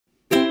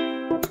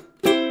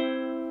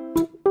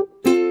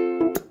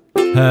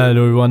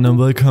Hello everyone and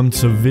welcome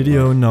to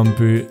video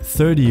number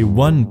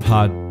 31,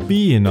 part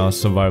B in our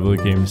survival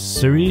games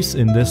series.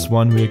 In this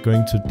one we are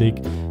going to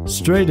dig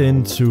straight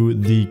into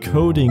the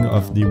coding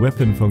of the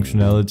weapon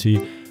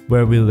functionality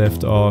where we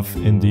left off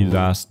in the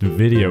last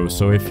video.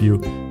 So if you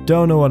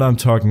don't know what I'm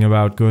talking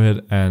about, go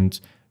ahead and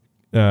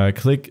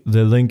click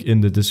the link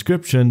in the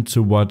description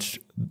to watch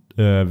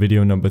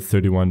video number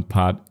 31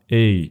 part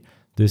A.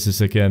 This is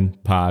again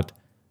part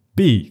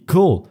B.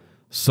 Cool.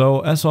 So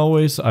as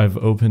always, I've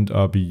opened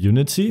up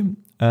Unity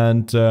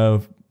and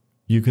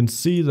you can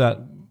see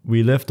that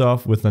we left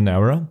off with an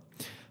error.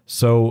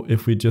 So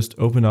if we just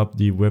open up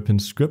the weapon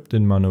script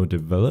in mono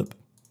develop,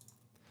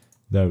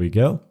 there we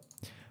go.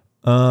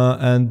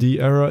 And the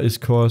error is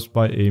caused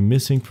by a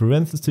missing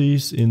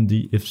parentheses in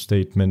the if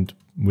statement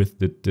with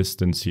the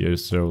distance here.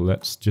 So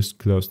let's just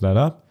close that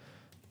up,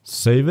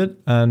 save it,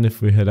 and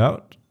if we head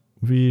out,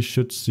 we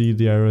should see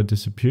the error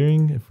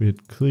disappearing. If we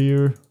hit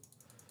clear,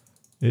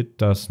 it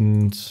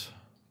doesn't.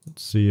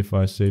 Let's see if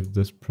I save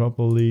this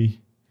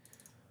properly.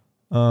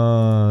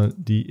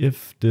 The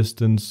if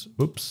distance,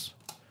 oops,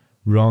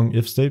 wrong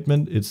if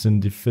statement. It's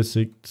in the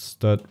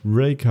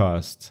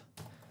physics.raycast.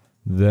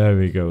 There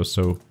we go.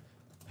 So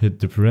hit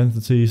the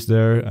parentheses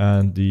there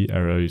and the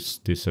errors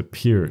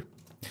disappear.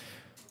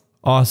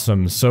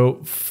 Awesome.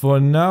 So for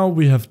now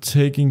we have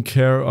taken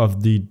care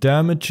of the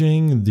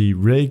damaging, the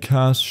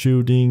raycast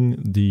shooting,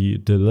 the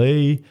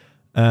delay,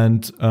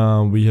 and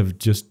we have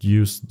just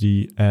used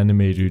the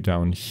animator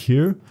down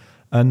here.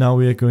 And now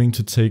we are going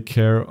to take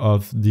care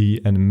of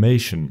the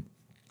animation.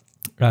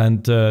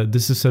 And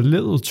this is a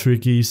little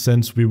tricky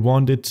since we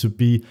want it to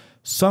be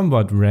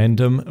somewhat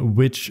random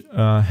which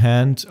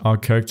hand our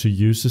character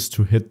uses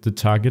to hit the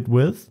target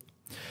with.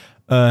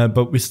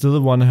 But we still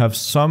want to have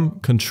some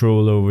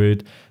control over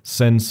it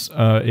since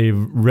a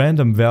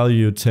random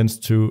value tends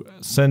to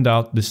send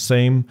out the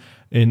same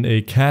in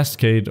a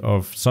cascade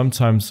of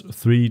sometimes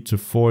 3 to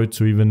 4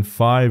 to even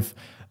 5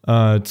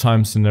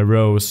 times in a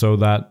row, so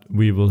that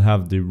we will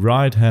have the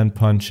right hand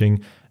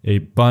punching a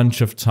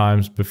bunch of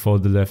times before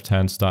the left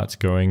hand starts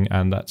going,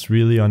 and that's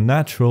really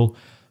unnatural.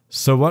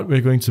 So what we're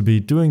going to be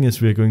doing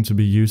is we're going to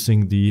be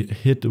using the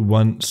hit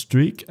 1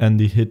 streak and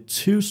the hit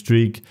 2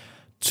 streak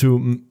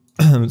to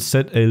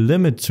set a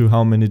limit to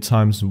how many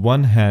times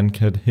one hand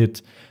can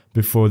hit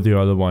before the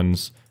other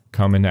ones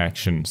come in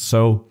action.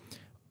 So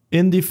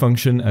in the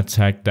function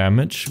attack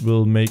damage,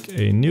 we'll make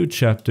a new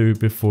chapter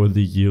before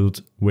the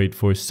yield wait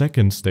for a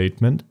second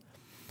statement.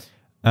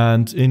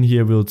 And in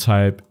here we'll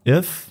type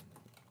if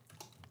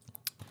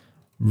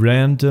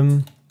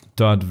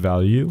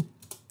random.value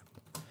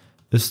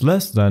is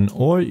less than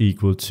or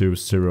equal to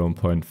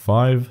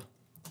 0.5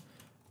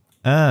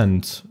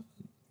 and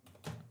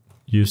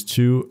use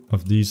 2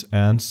 of these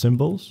and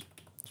symbols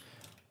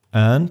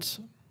and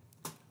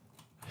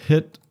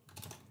hit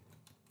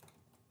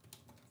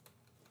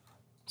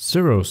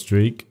 0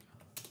 streak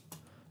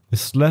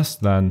is less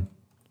than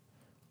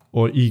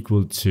or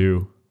equal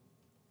to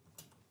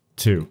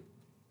 2.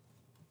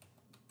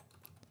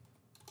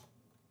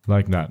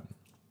 Like that.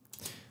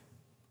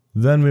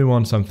 Then we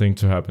want something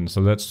to happen. So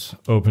let's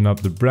open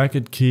up the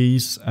bracket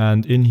keys,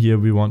 and in here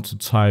we want to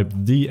type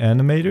the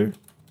animator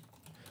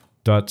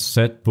dot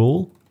set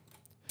bool.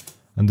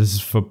 And this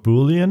is for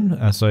Boolean.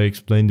 As I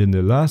explained in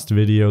the last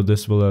video,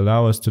 this will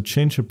allow us to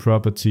change a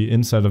property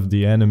inside of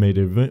the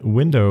animator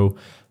window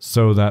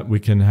so that we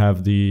can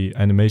have the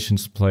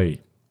animations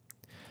play.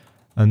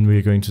 And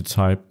we're going to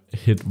type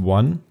hit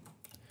 1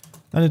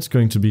 and it's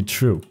going to be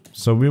true.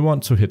 So we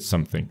want to hit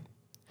something.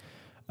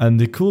 And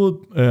the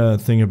cool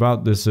thing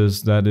about this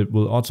is that it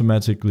will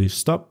automatically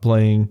stop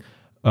playing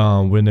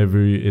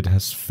whenever it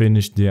has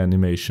finished the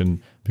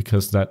animation,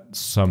 because that's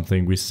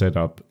something we set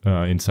up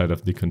inside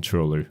of the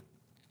controller.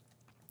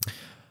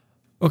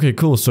 Okay,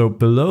 cool. So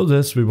below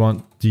this, we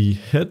want the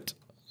hit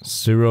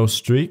 0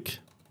 streak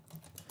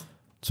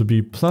to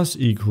be plus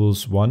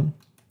equals 1.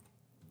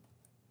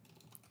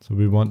 So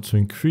we want to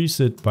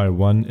increase it by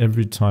 1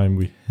 every time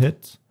we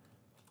hit.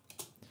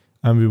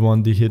 And we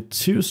want the hit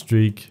 2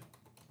 streak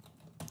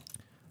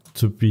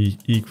to be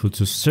equal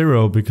to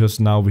 0, because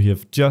now we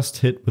have just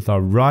hit with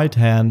our right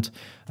hand,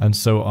 and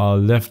so our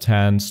left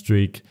hand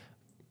streak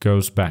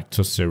goes back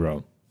to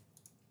 0.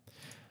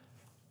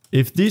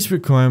 If these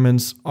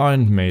requirements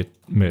aren't met,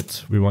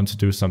 we want to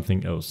do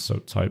something else. So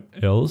type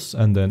else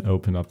and then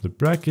open up the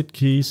bracket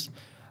keys.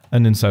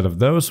 And inside of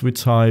those we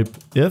type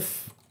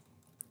if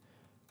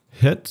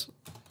hit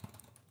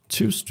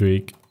 2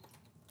 streak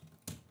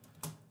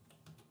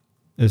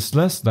is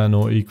less than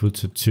or equal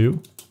to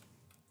 2.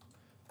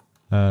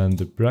 And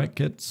the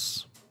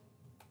brackets.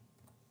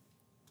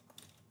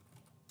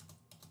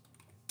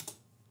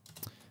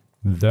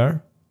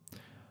 There.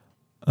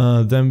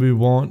 Then we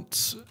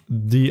want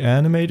the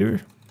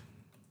animator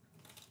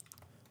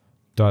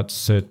dot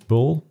set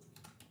bool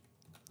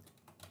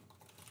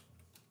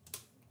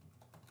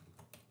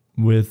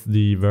with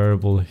the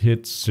variable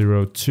hit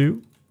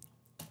 02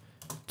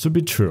 to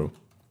be true,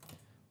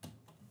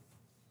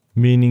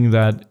 meaning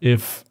that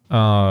if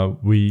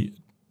we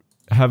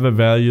have a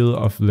value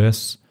of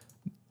less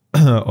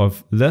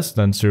of less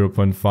than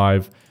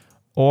 0.5,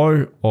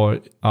 or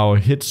our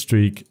hit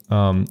streak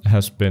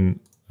has been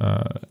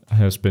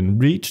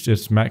reached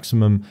its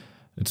maximum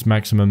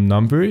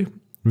number.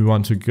 We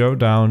want to go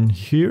down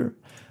here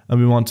and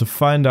we want to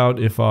find out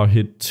if our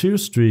hit 2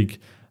 streak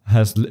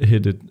has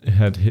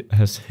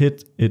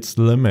hit its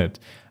limit,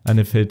 and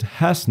if it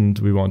hasn't,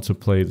 we want to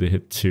play the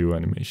hit 2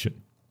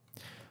 animation.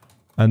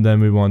 And then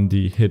we want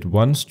the hit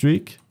 1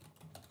 streak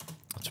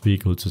to be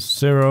equal to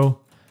 0,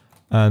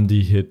 and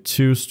the hit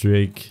 2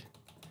 streak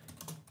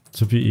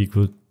to be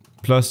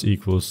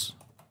equals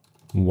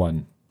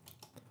 1.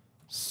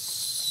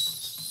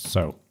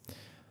 So,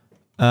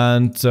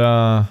 and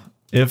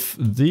if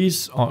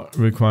these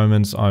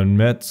requirements are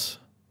met,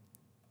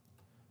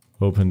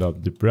 opened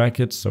up the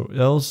brackets, so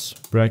else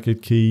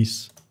bracket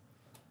keys.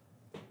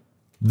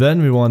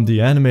 Then we want the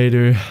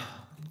animator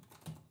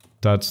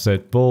dot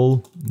set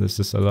bool. This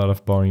is a lot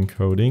of boring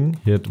coding.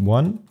 Hit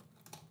 1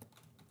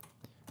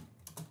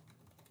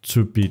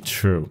 to be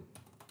true.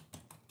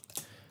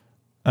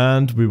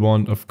 And we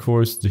want, of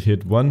course, the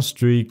hit 1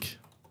 streak,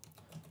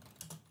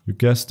 you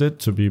guessed it,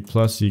 to be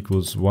plus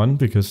equals 1,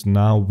 because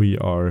now we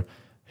are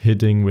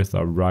hitting with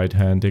our right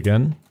hand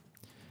again.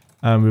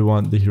 And we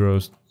want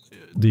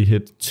the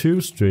hit 2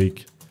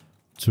 streak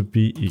to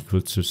be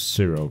equal to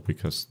 0,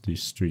 because the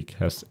streak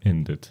has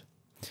ended.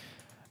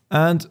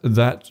 And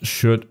that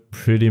should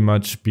pretty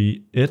much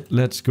be it.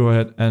 Let's go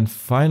ahead and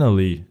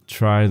finally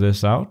try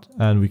this out.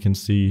 And we can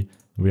see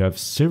we have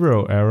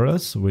 0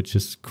 errors, which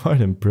is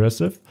quite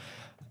impressive.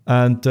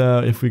 And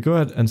if we go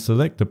ahead and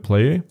select the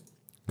player,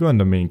 go on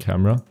the main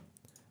camera,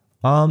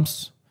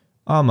 arms,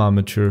 arm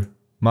armature,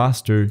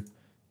 master,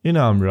 in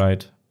arm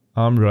right,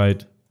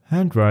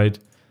 hand right,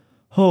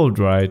 hold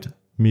right,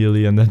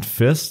 melee, and then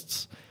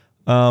fists.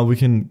 We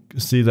can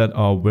see that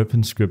our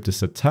weapon script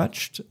is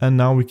attached, and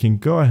now we can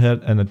go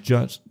ahead and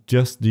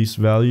adjust these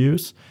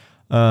values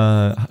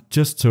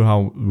just to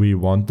how we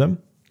want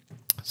them.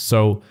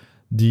 So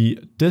the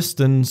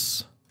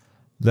distance,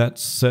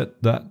 let's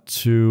set that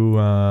to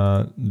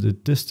the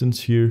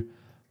distance here.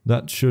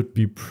 That should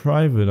be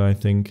private, I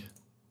think.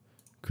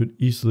 Could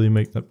easily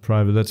make that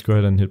private. Let's go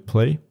ahead and hit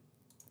play.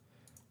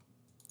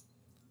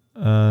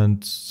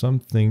 And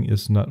something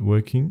is not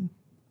working.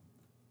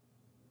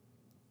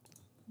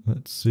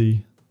 Let's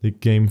see, the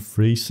game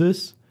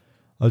freezes.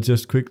 I'll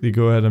just quickly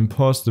go ahead and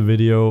pause the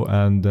video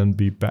and then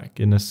be back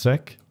in a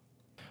sec.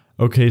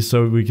 Okay,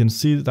 so we can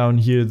see down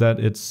here that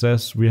it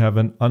says we have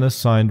an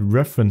unassigned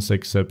reference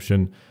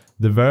exception.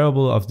 The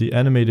variable of the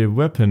animated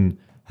weapon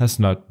has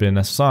not been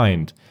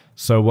assigned.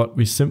 So what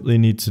we simply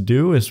need to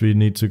do is we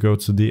need to go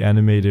to the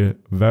animated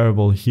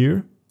variable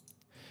here,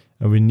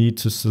 and we need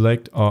to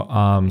select our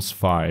arms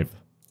 5.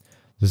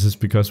 This is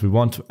because we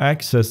want to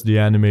access the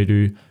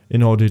animator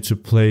in order to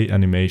play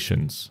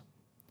animations.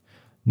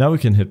 Now we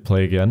can hit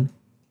play again.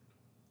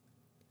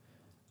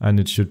 And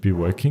it should be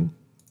working.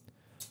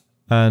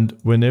 And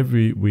whenever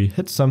we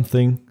hit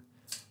something,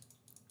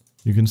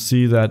 you can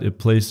see that it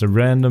plays a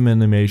random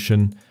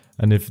animation.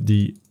 And if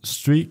the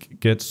streak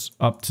gets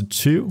up to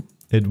 2,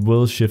 it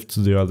will shift to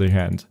the other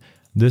hand.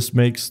 This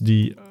makes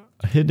the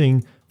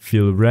hitting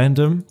feel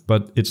random,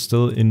 but it's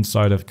still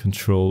inside of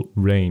control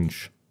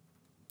range.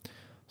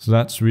 So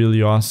that's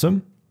really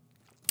awesome.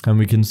 And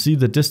we can see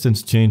the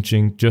distance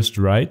changing just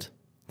right.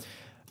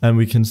 And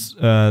we can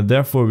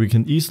therefore we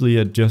can easily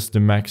adjust the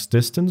max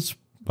distance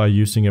by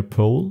using a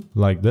pole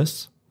like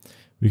this.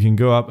 We can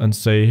go up and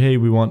say, hey,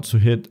 we want to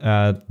hit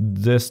at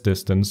this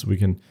distance. We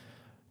can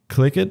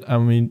click it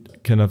and we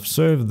can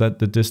observe that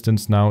the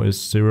distance now is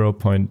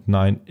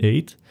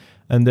 0.98.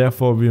 And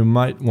therefore we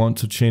might want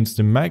to change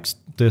the max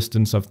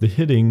distance of the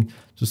hitting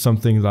to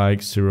something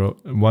like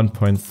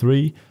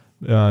 1.3.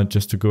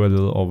 Just to go a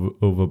little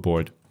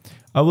overboard.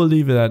 I will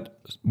leave it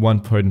at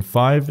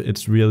 1.5,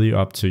 it's really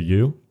up to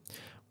you.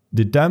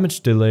 The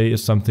damage delay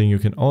is something you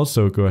can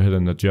also go ahead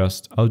and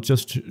adjust. I'll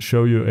just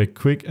show you a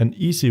quick and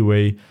easy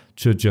way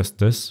to adjust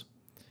this.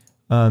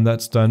 And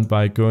that's done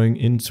by going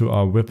into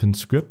our weapon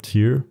script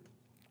here.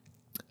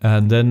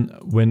 And then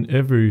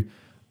whenever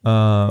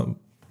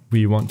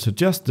we want to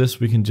adjust this,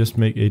 we can just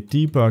make a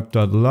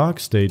debug.log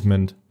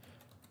statement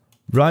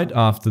right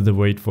after the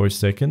wait for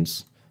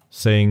seconds,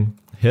 saying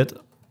hit,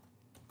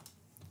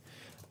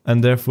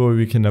 and therefore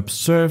we can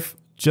observe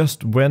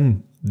just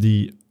when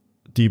the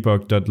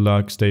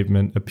debug.log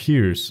statement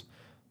appears,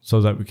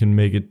 so that we can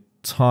make it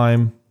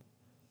time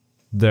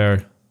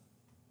there.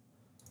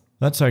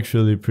 That's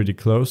actually pretty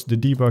close. The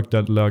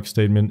debug.log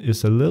statement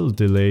is a little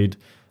delayed,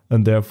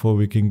 and therefore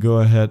we can go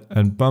ahead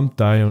and bump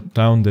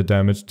down the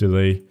damage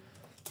delay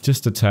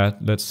just a tad.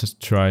 Let's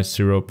just try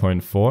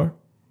 0.4.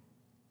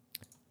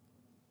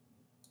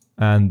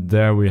 And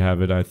there we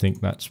have it. I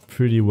think that's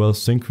pretty well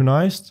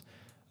synchronized.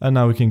 And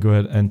now we can go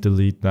ahead and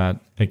delete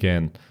that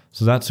again.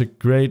 So that's a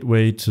great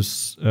way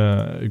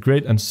to,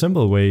 great and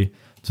simple way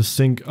to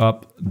sync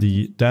up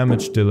the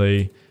damage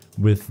delay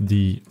with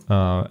the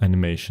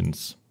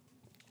animations.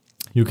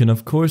 You can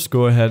of course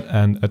go ahead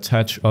and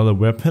attach other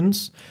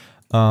weapons.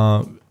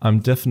 I'm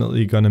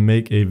definitely gonna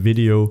make a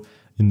video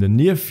in the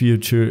near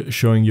future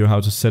showing you how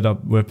to set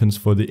up weapons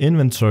for the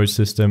inventory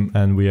system,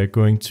 and we are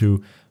going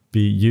to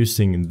be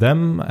using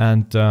them,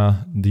 and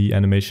the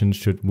animation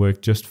should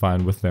work just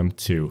fine with them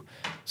too.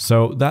 So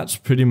that's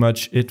pretty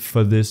much it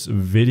for this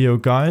video,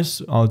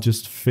 guys. I'll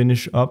just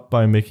finish up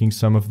by making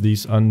some of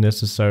these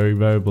unnecessary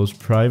variables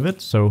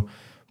private. So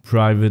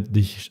private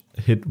the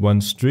hit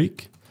 1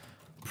 streak,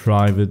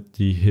 private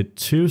the hit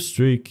 2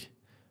 streak,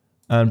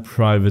 and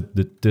private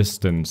the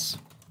distance.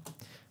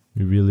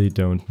 We really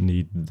don't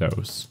need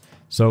those.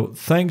 So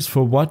thanks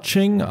for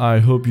watching. I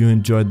hope you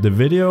enjoyed the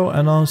video,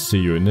 and I'll see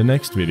you in the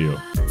next video.